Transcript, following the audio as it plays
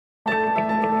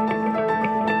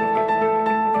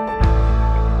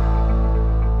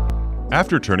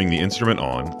After turning the instrument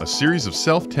on, a series of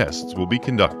self-tests will be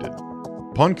conducted.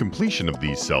 Upon completion of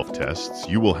these self-tests,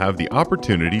 you will have the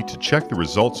opportunity to check the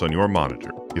results on your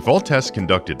monitor. If all tests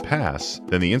conducted pass,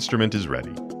 then the instrument is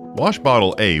ready. Wash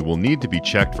bottle A will need to be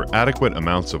checked for adequate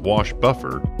amounts of wash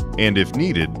buffer, and if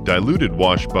needed, diluted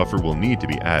wash buffer will need to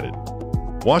be added.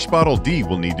 Wash bottle D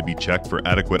will need to be checked for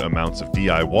adequate amounts of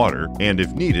DI water, and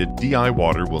if needed, DI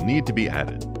water will need to be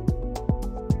added.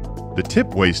 The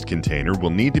tip waste container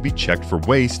will need to be checked for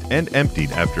waste and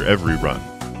emptied after every run.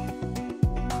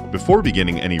 Before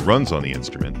beginning any runs on the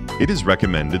instrument, it is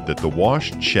recommended that the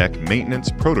wash, check,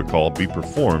 maintenance protocol be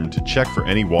performed to check for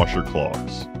any washer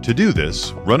clogs. To do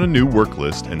this, run a new work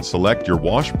list and select your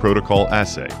wash protocol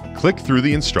assay. Click through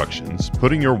the instructions,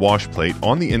 putting your wash plate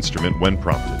on the instrument when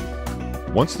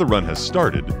prompted. Once the run has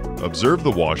started, observe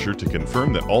the washer to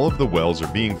confirm that all of the wells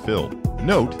are being filled.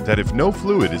 Note that if no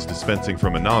fluid is dispensing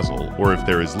from a nozzle, or if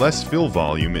there is less fill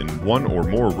volume in one or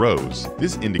more rows,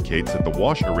 this indicates that the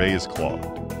wash array is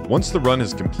clogged. Once the run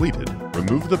is completed,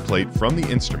 remove the plate from the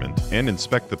instrument and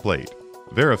inspect the plate,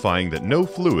 verifying that no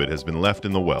fluid has been left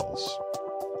in the wells.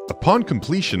 Upon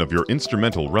completion of your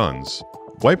instrumental runs,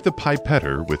 wipe the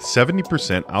pipetter with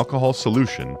 70% alcohol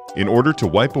solution in order to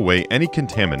wipe away any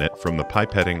contaminant from the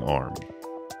pipetting arm.